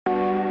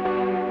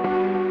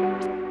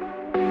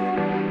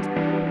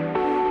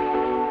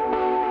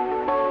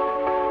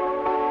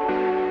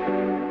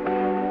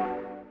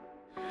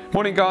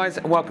Morning guys,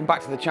 and welcome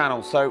back to the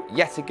channel. So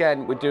yet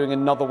again we're doing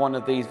another one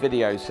of these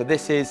videos. So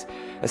this is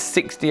a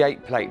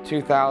 68 plate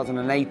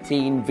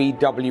 2018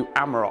 VW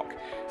Amarok.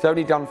 It's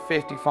only done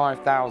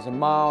 55,000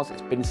 miles.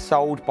 It's been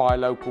sold by a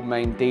local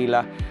main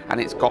dealer, and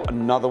it's got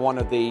another one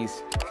of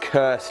these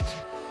cursed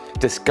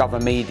Discover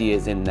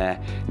Medias in there.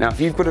 Now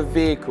if you've got a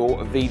vehicle,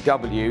 a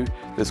VW,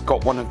 that's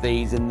got one of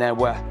these and there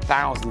were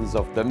thousands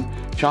of them,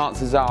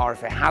 chances are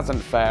if it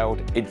hasn't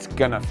failed, it's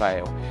gonna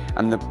fail.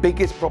 And the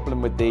biggest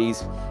problem with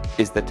these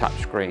is the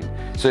touchscreen.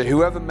 So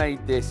whoever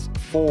made this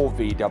for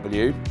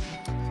VW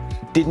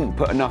didn't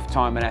put enough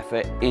time and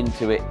effort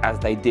into it as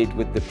they did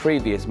with the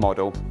previous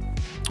model,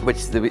 which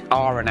is the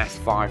R&S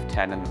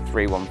 510 and the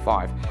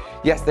 315.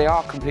 Yes, they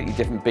are completely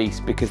different beasts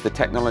because the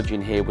technology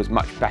in here was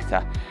much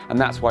better, and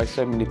that's why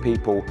so many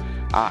people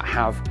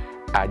have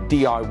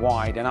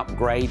DIY'd and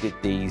upgraded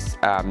these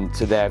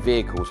to their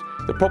vehicles.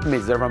 The problem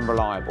is they're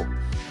unreliable.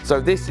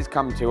 So this has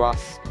come to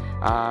us,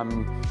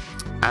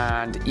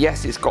 and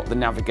yes, it's got the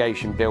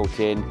navigation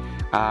built in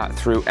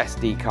through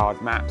SD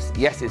card maps.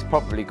 Yes, it's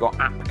probably got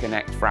App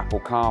Connect for Apple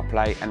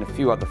Carplay and a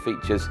few other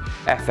features,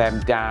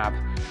 FM, DAB,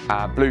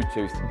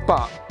 Bluetooth.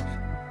 But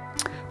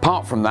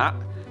apart from that,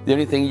 the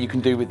only thing you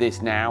can do with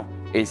this now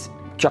is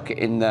chuck it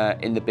in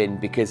the bin,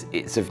 because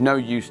it's of no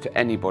use to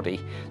anybody.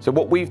 So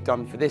what we've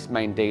done for this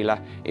main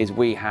dealer is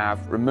we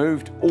have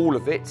removed all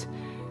of it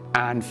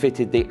and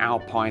fitted the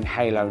Alpine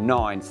Halo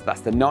 9. So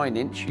that's the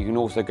 9-inch. You can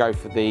also go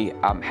for the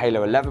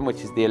Halo 11,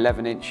 which is the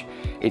 11-inch.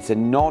 It's a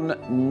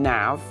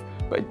non-nav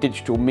but a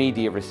digital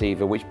media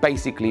receiver, which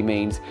basically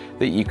means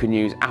that you can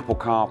use Apple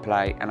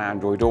CarPlay and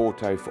Android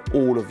Auto for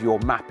all of your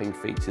mapping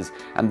features,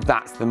 and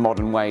that's the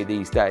modern way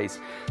these days.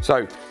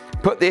 So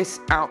put this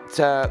out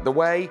the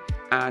way,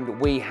 and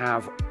we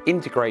have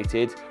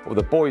integrated, or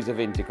the boys have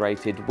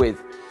integrated,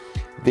 with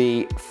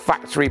the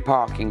factory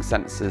parking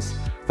sensors,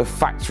 the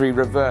factory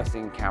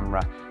reversing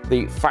camera,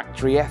 the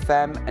factory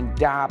FM and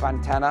DAB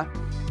antenna,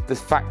 the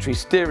factory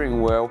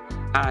steering wheel,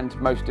 and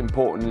most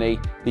importantly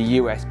the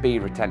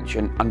USB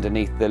retention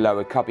underneath the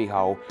lower cubby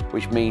hole,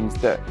 which means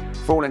that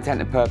for all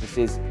intent and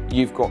purposes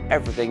you've got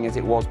everything as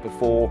it was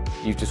before.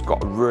 You've just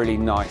got a really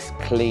nice,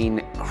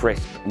 clean,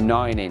 crisp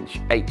 9-inch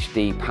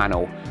HD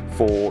panel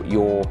for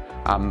your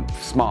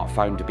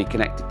smartphone to be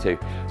connected to.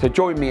 So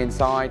join me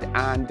inside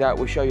and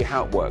we'll show you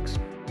how it works.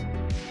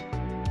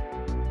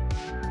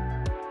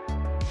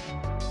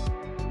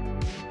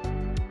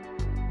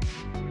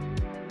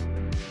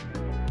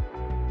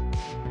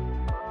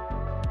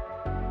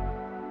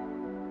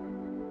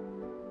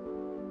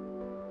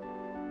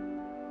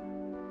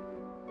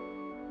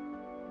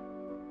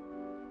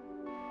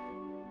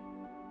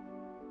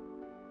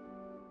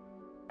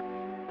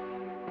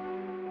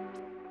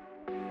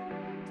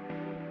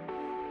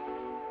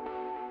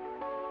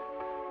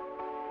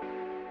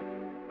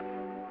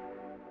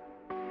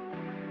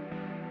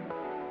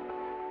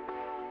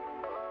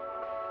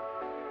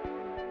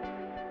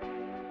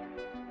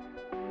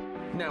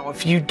 Now,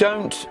 if you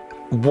don't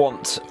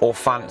want or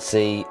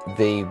fancy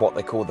what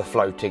they call the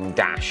floating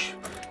dash,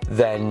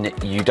 then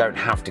you don't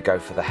have to go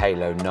for the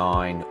Halo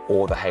 9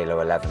 or the Halo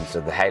 11. So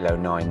the Halo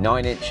 9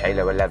 9-inch,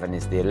 Halo 11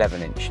 is the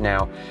 11-inch.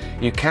 Now,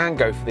 you can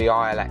go for the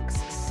ILX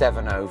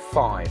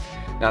 705.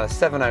 Now, the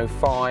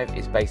 705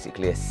 is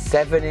basically a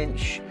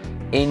 7-inch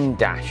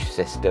in-dash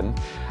system,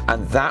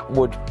 and that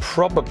would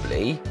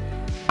probably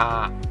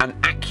and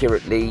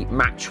accurately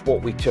match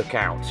what we took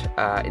out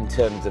in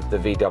terms of the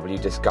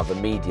VW Discover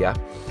Media,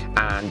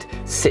 and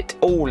sit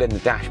all in the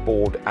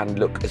dashboard and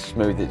look as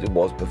smooth as it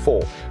was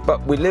before.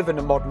 But we live in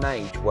a modern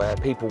age where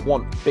people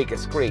want bigger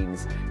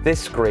screens. This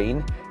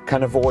screen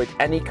can avoid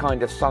any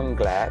kind of sun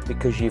glare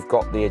because you've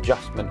got the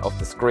adjustment of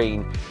the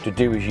screen to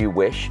do as you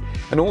wish,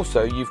 and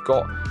also you've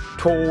got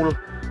tall,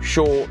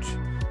 short,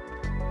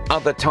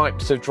 other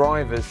types of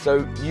drivers,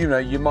 so you know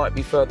you might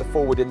be further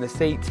forward in the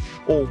seat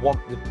or want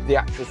the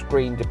actual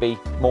screen to be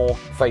more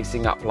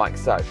facing up like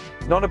so.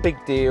 Not a big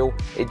deal,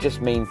 it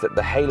just means that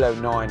the Halo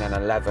 9 and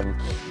 11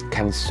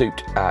 can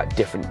suit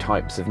different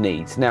types of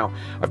needs. Now,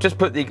 I've just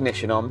put the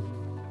ignition on.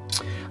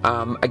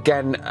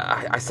 Again,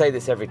 I say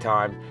this every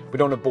time, we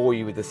don't want to bore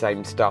you with the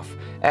same stuff.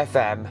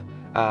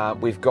 FM,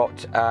 we've got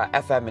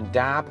FM and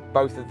DAB,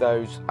 both of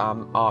those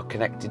are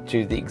connected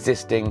to the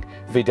existing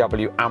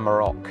VW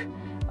Amarok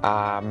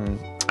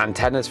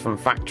antennas from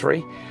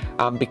factory.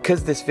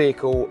 Because this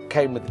vehicle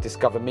came with the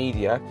Discover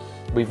Media,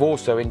 we've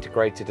also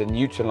integrated and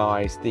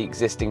utilised the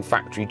existing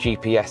factory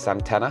GPS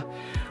antenna.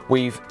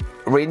 We're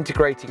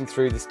integrating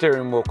through the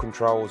steering wheel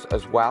controls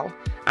as well,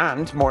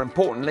 and more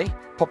importantly,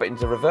 pop it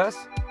into reverse.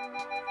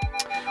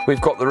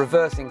 We've got the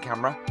reversing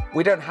camera.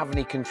 We don't have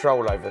any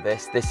control over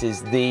this. This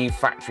is the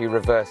factory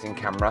reversing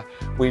camera.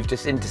 We've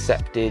just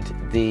intercepted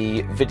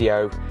the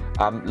video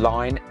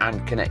line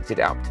and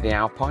connected up to the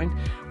Alpine.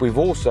 We've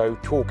also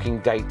talking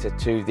data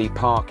to the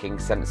parking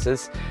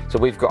sensors. So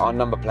we've got our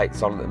number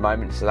plates on at the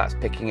moment, so that's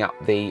picking up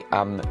the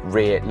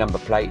rear number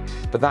plate.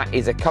 But that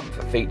is a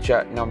comfort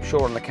feature. Now I'm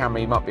sure on the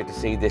camera you might be able to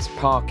see this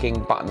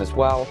parking button as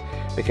well,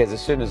 because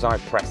as soon as I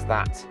press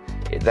that,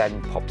 it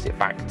then pops it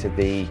back to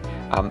the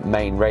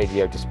main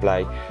radio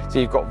display. So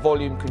you've got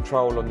volume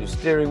control on your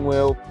steering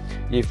wheel,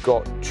 you've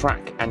got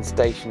track and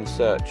station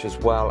search as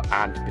well,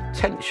 and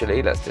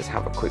potentially, let's just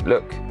have a quick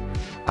look,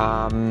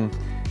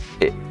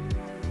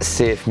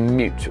 see if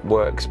mute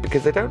works,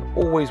 because they don't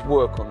always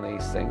work on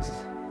these things.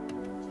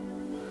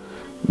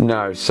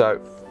 No, so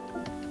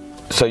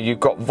you've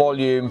got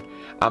volume.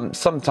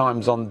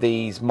 Sometimes on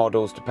these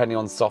models, depending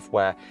on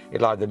software,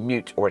 it'll either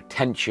mute or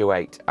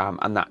attenuate,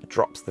 and that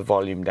drops the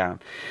volume down.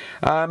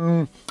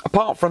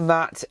 Apart from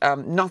that,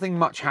 nothing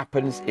much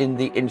happens in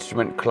the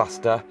instrument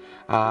cluster.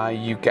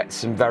 You get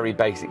some very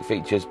basic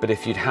features, but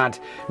if you'd had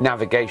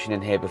navigation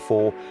in here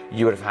before,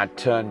 you would have had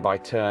turn by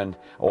turn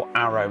or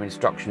arrow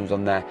instructions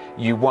on there.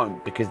 You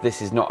won't, because this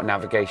is not a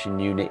navigation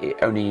unit. It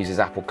only uses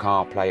Apple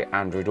Carplay,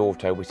 Android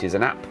Auto, which is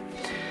an app.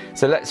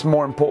 So let's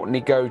more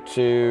importantly go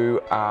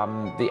to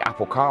the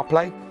Apple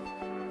CarPlay.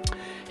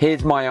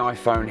 Here's my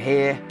iPhone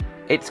here.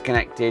 It's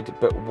connected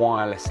but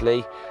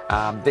wirelessly.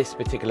 This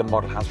particular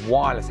model has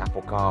wireless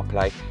Apple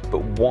CarPlay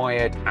but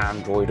wired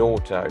Android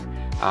Auto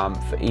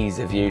for ease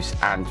of use,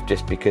 and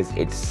just because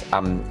it's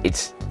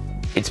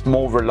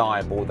more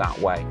reliable that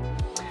way.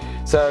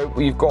 So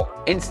you've got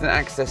instant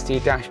access to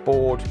your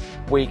dashboard.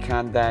 We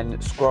can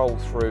then scroll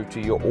through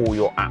to all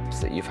your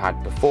apps that you've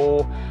had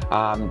before,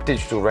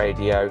 digital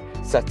radio,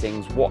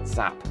 settings,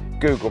 WhatsApp,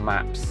 Google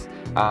Maps,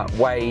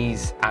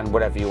 Waze, and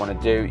whatever you want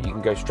to do. You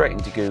can go straight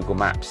into Google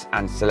Maps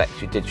and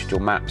select your digital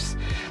maps,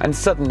 and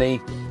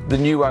suddenly the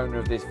new owner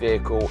of this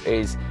vehicle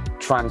is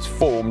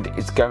transformed.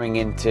 It's going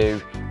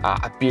into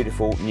a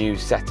beautiful new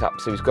setup.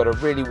 So it's got a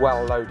really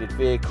well loaded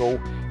vehicle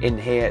in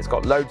here. It's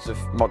got loads of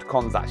mod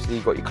cons actually.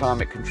 You've got your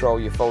climate control,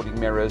 your folding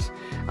mirrors,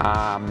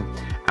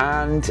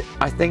 and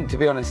I think, to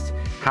be honest,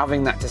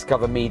 having that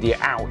Discover media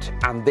out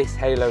and this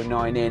Halo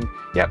 9 in,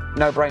 yep,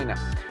 no brainer.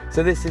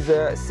 So this is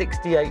a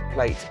 68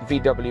 plate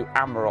VW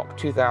Amarok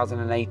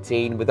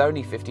 2018 with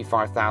only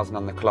 55,000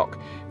 on the clock,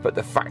 but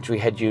the factory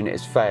head unit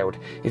has failed.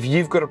 If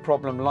you've got a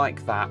problem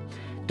like that,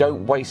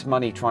 don't waste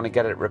money trying to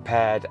get it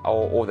repaired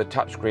or the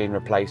touchscreen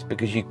replaced,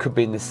 because you could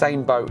be in the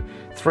same boat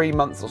 3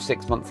 months or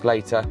 6 months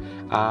later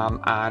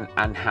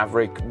and have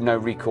no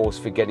recourse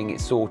for getting it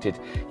sorted.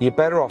 You're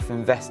better off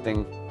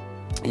investing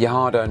your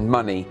hard-earned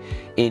money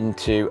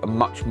into a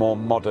much more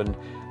modern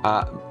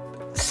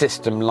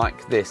system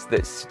like this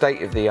that's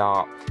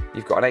state-of-the-art.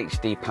 You've got an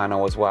HD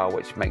panel as well,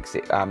 which makes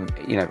it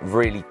you know,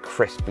 really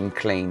crisp and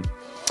clean.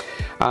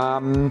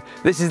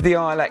 This is the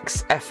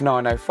ILX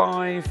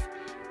F905.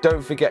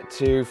 Don't forget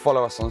to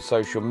follow us on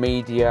social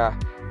media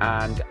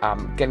and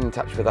get in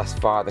touch with us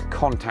via the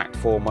contact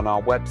form on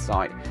our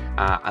website,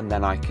 and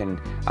then I can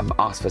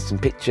ask for some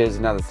pictures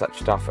and other such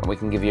stuff, and we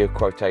can give you a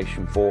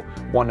quotation for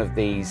one of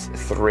these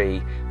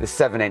three, the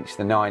 7-inch,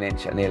 the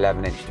 9-inch and the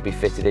 11-inch, to be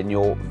fitted in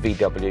your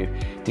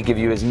VW, to give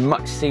you as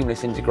much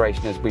seamless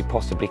integration as we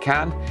possibly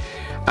can.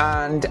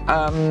 And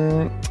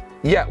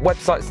yeah,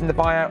 website's in the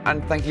bio,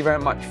 and thank you very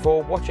much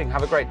for watching.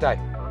 Have a great day.